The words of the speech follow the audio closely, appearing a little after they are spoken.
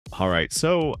Alright,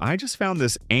 so I just found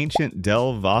this ancient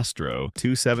Dell Vostro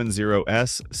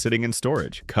 270S sitting in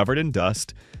storage, covered in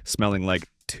dust, smelling like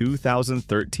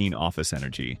 2013 office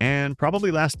energy, and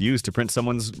probably last used to print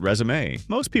someone's resume.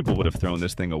 Most people would have thrown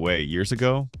this thing away years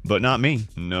ago, but not me.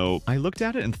 No. I looked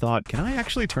at it and thought, can I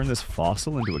actually turn this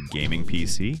fossil into a gaming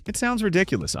PC? It sounds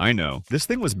ridiculous, I know. This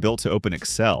thing was built to open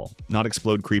Excel, not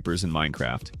explode creepers in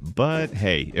Minecraft. But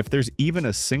hey, if there's even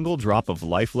a single drop of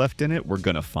life left in it, we're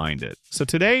gonna find it. So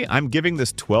today, I'm giving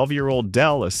this 12-year-old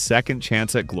Dell a second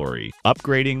chance at glory,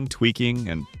 upgrading, tweaking,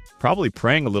 and probably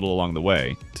praying a little along the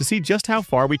way, to see just how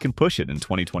far we can push it in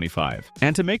 2025.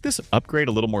 And to make this upgrade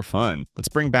a little more fun, let's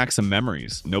bring back some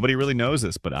memories. Nobody really knows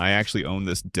this, but I actually owned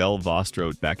this Dell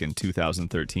Vostro back in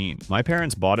 2013. My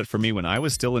parents bought it for me when I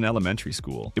was still in elementary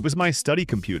school. It was my study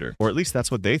computer, or at least that's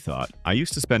what they thought. I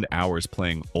used to spend hours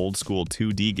playing old school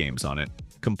 2D games on it,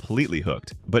 completely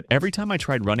hooked. But every time I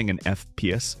tried running an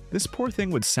FPS, this poor thing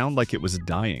would sound like it was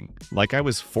dying, like I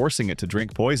was forcing it to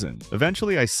drink poison.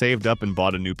 Eventually, I saved up and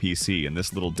bought a new PC, and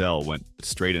this little Dell went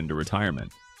straight into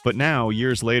retirement. But now,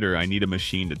 years later, I need a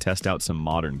machine to test out some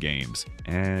modern games,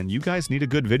 and you guys need a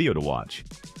good video to watch.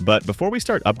 But before we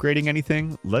start upgrading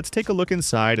anything, let's take a look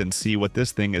inside and see what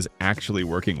this thing is actually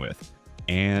working with,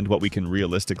 and what we can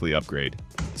realistically upgrade.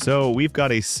 So we've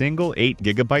got a single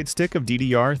 8GB stick of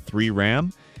DDR3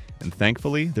 RAM, and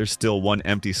thankfully, there's still one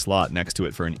empty slot next to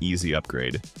it for an easy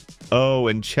upgrade. Oh,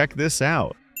 and check this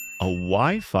out. A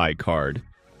Wi-Fi card.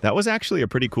 That was actually a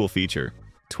pretty cool feature.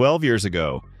 12 years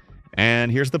ago.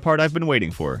 And here's the part I've been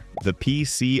waiting for. The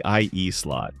PCIe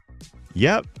slot.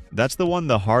 Yep, that's the one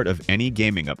the heart of any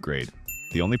gaming upgrade.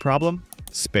 The only problem?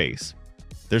 Space.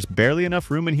 There's barely enough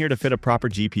room in here to fit a proper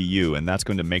GPU, and that's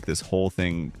going to make this whole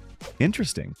thing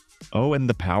interesting. Oh, and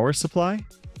the power supply?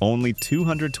 Only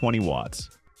 220 watts.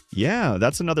 Yeah,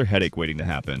 that's another headache waiting to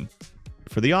happen.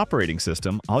 For the operating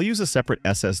system, I'll use a separate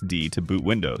SSD to boot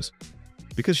Windows.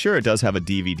 Because sure, it does have a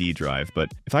DVD drive,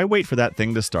 but if I wait for that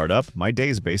thing to start up, my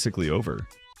day's basically over.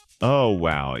 Oh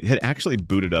wow, it actually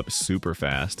booted up super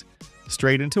fast.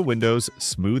 Straight into Windows,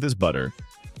 smooth as butter.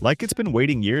 Like it's been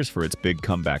waiting years for its big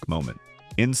comeback moment.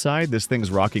 Inside, this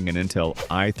thing's rocking an Intel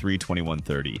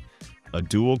i3-2130, a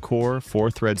dual-core,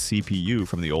 4-thread CPU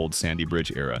from the old Sandy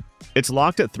Bridge era. It's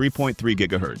locked at 3.3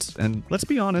 GHz, and let's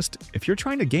be honest, if you're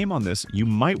trying to game on this, you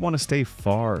might want to stay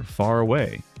far, far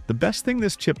away. The best thing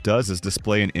this chip does is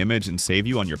display an image and save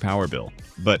you on your power bill.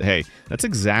 But hey, that's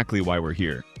exactly why we're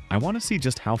here. I want to see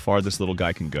just how far this little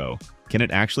guy can go. Can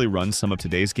it actually run some of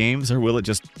today's games, or will it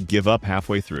just give up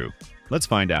halfway through? Let's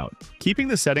find out. Keeping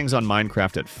the settings on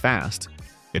Minecraft at fast,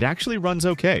 it actually runs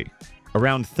okay.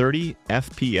 Around 30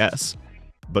 FPS,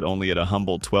 but only at a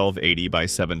humble 1280 by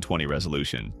 720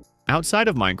 resolution. Outside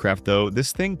of Minecraft though,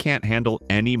 this thing can't handle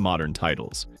any modern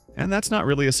titles. And that's not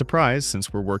really a surprise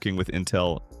since we're working with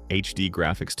Intel HD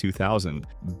Graphics 2000,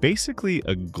 basically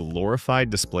a glorified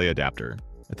display adapter.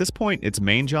 At this point, its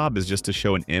main job is just to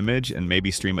show an image and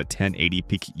maybe stream a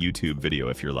 1080p YouTube video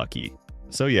if you're lucky.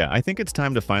 So yeah, I think it's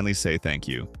time to finally say thank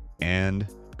you. And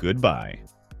goodbye.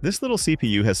 This little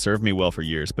CPU has served me well for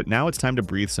years, but now it's time to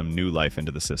breathe some new life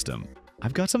into the system.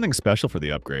 I've got something special for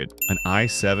the upgrade, an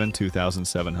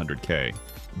i7-2700K.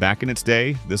 Back in its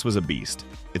day, this was a beast.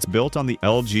 It's built on the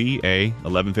LG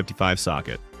A1155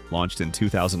 socket, launched in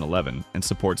 2011, and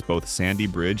supports both Sandy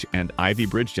Bridge and Ivy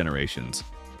Bridge generations.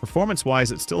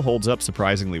 Performance-wise, it still holds up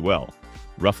surprisingly well,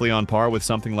 roughly on par with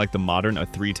something like the modern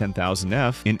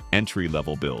A3100F in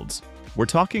entry-level builds. We're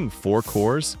talking 4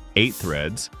 cores, 8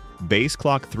 threads, base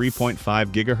clock 3.5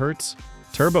 GHz,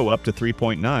 turbo up to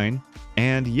 3.9,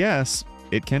 and yes,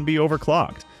 it can be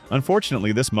overclocked.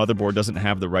 Unfortunately, this motherboard doesn't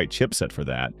have the right chipset for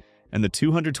that, and the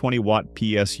 220-watt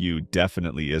PSU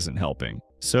definitely isn't helping.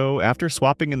 So after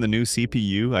swapping in the new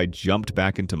CPU, I jumped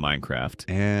back into Minecraft,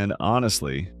 and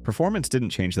honestly, performance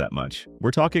didn't change that much. We're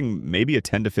talking maybe a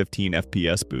 10 to 15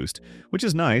 FPS boost, which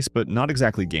is nice, but not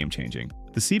exactly game-changing.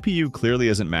 The CPU clearly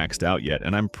isn't maxed out yet,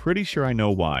 and I'm pretty sure I know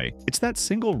why. It's that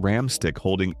single RAM stick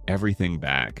holding everything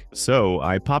back. So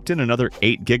I popped in another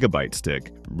 8GB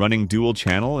stick, running dual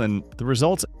channel, and the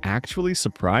results actually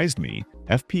surprised me.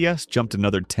 FPS jumped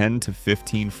another 10 to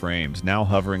 15 frames, now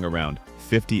hovering around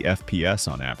 50 FPS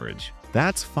on average.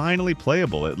 That's finally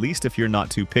playable, at least if you're not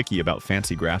too picky about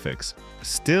fancy graphics.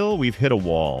 Still, we've hit a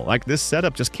wall. Like, this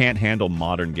setup just can't handle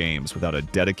modern games without a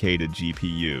dedicated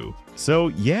GPU. So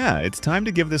yeah, it's time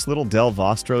to give this little Dell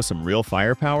Vostro some real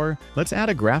firepower. Let's add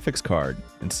a graphics card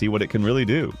and see what it can really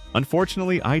do.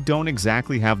 Unfortunately, I don't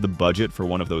exactly have the budget for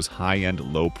one of those high-end,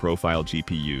 low-profile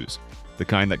GPUs, the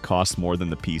kind that costs more than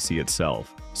the PC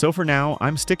itself. So for now,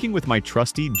 I'm sticking with my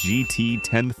trusty GT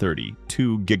 1030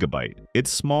 2GB.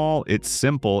 It's small, it's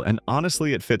simple, and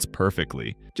honestly it fits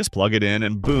perfectly. Just plug it in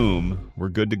and boom, we're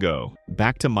good to go.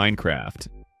 Back to Minecraft.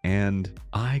 And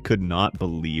I could not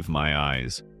believe my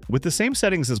eyes. With the same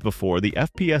settings as before, the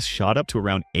FPS shot up to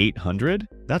around 800.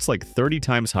 That's like 30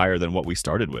 times higher than what we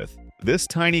started with. This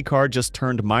tiny card just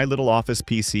turned my little office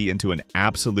PC into an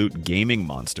absolute gaming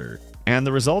monster. And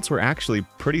the results were actually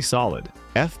pretty solid.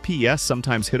 FPS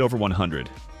sometimes hit over 100,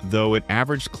 though it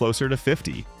averaged closer to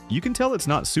 50. You can tell it's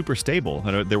not super stable,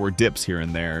 there were dips here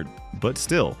and there, but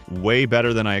still, way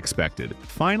better than I expected.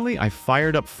 Finally, I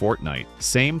fired up Fortnite.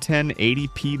 Same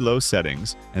 1080p low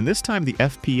settings, and this time the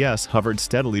FPS hovered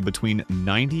steadily between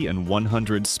 90 and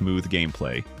 100 smooth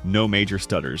gameplay. No major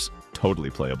stutters, totally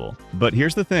playable. But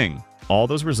here's the thing, all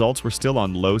those results were still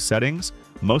on low settings,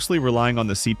 mostly relying on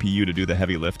the CPU to do the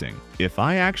heavy lifting. If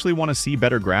I actually want to see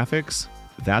better graphics,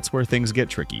 that's where things get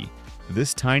tricky.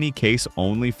 This tiny case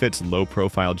only fits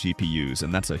low-profile GPUs,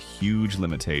 and that's a huge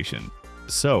limitation.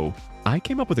 So, I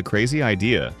came up with a crazy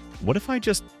idea. What if I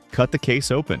just cut the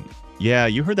case open? Yeah,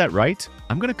 you heard that right.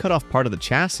 I'm going to cut off part of the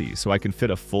chassis so I can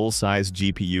fit a full-size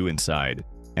GPU inside.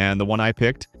 And the one I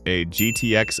picked, a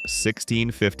GTX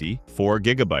 1650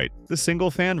 4GB, the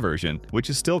single fan version, which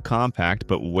is still compact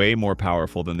but way more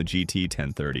powerful than the GT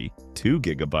 1030,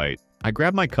 2GB. I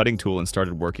grabbed my cutting tool and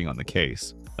started working on the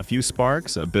case. A few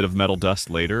sparks, a bit of metal dust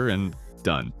later, and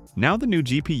done. Now the new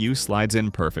GPU slides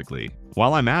in perfectly.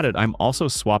 While I'm at it, I'm also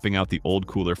swapping out the old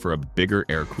cooler for a bigger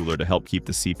air cooler to help keep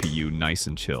the CPU nice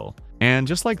and chill. And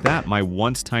just like that, my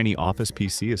once tiny office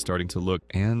PC is starting to look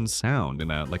and sound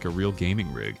like a real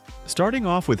gaming rig. Starting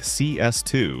off with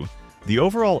CS2, the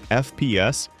overall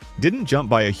FPS didn't jump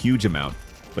by a huge amount,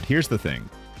 but here's the thing.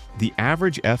 The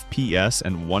average FPS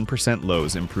and 1%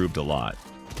 lows improved a lot.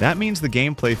 That means the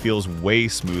gameplay feels way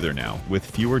smoother now, with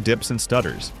fewer dips and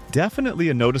stutters. Definitely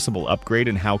a noticeable upgrade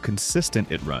in how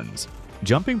consistent it runs.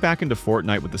 Jumping back into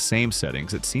Fortnite with the same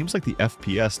settings, it seems like the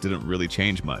FPS didn't really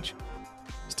change much.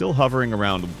 Still hovering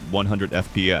around 100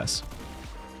 FPS.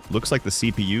 Looks like the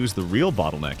CPU's the real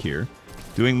bottleneck here,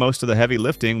 doing most of the heavy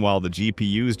lifting while the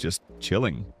GPU's just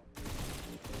chilling.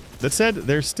 That said,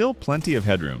 there's still plenty of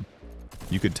headroom.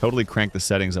 You could totally crank the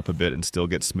settings up a bit and still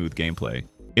get smooth gameplay.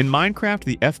 In Minecraft,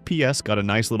 the FPS got a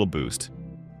nice little boost.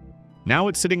 Now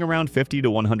it's sitting around 50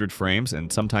 to 100 frames,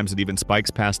 and sometimes it even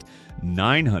spikes past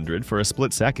 900 for a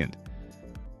split second.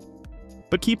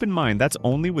 But keep in mind, that's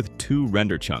only with 2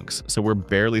 render chunks, so we're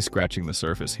barely scratching the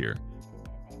surface here.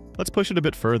 Let's push it a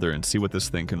bit further and see what this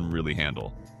thing can really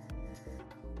handle.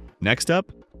 Next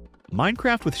up,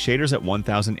 Minecraft with shaders at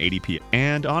 1080p,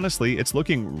 and honestly, it's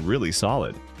looking really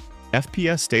solid.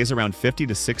 FPS stays around 50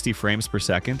 to 60 frames per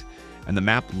second, and the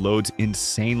map loads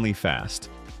insanely fast.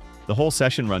 The whole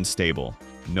session runs stable.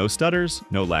 No stutters,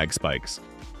 no lag spikes.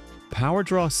 Power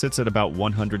draw sits at about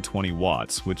 120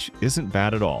 watts, which isn't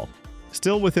bad at all.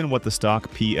 Still within what the stock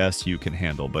PSU can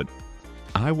handle, but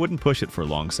I wouldn't push it for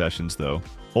long sessions though.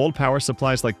 Old power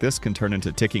supplies like this can turn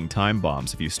into ticking time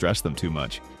bombs if you stress them too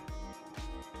much.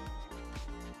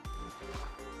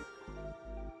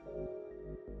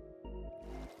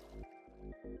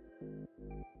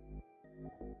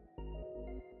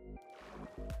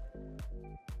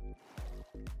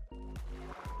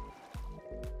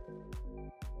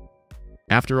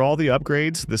 After all the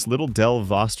upgrades, this little Dell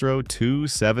Vostro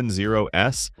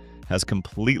 270S has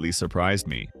completely surprised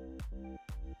me.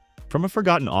 From a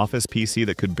forgotten office PC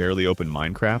that could barely open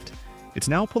Minecraft, it's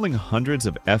now pulling hundreds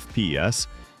of FPS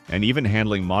and even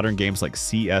handling modern games like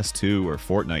CS2 or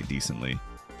Fortnite decently.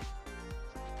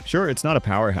 Sure, it's not a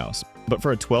powerhouse, but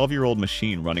for a 12-year-old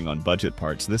machine running on budget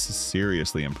parts, this is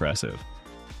seriously impressive.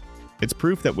 It's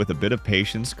proof that with a bit of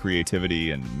patience,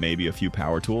 creativity, and maybe a few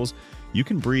power tools, you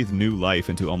can breathe new life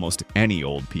into almost any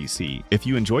old PC. If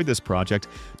you enjoyed this project,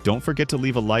 don't forget to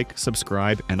leave a like,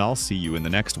 subscribe, and I'll see you in the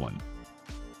next one.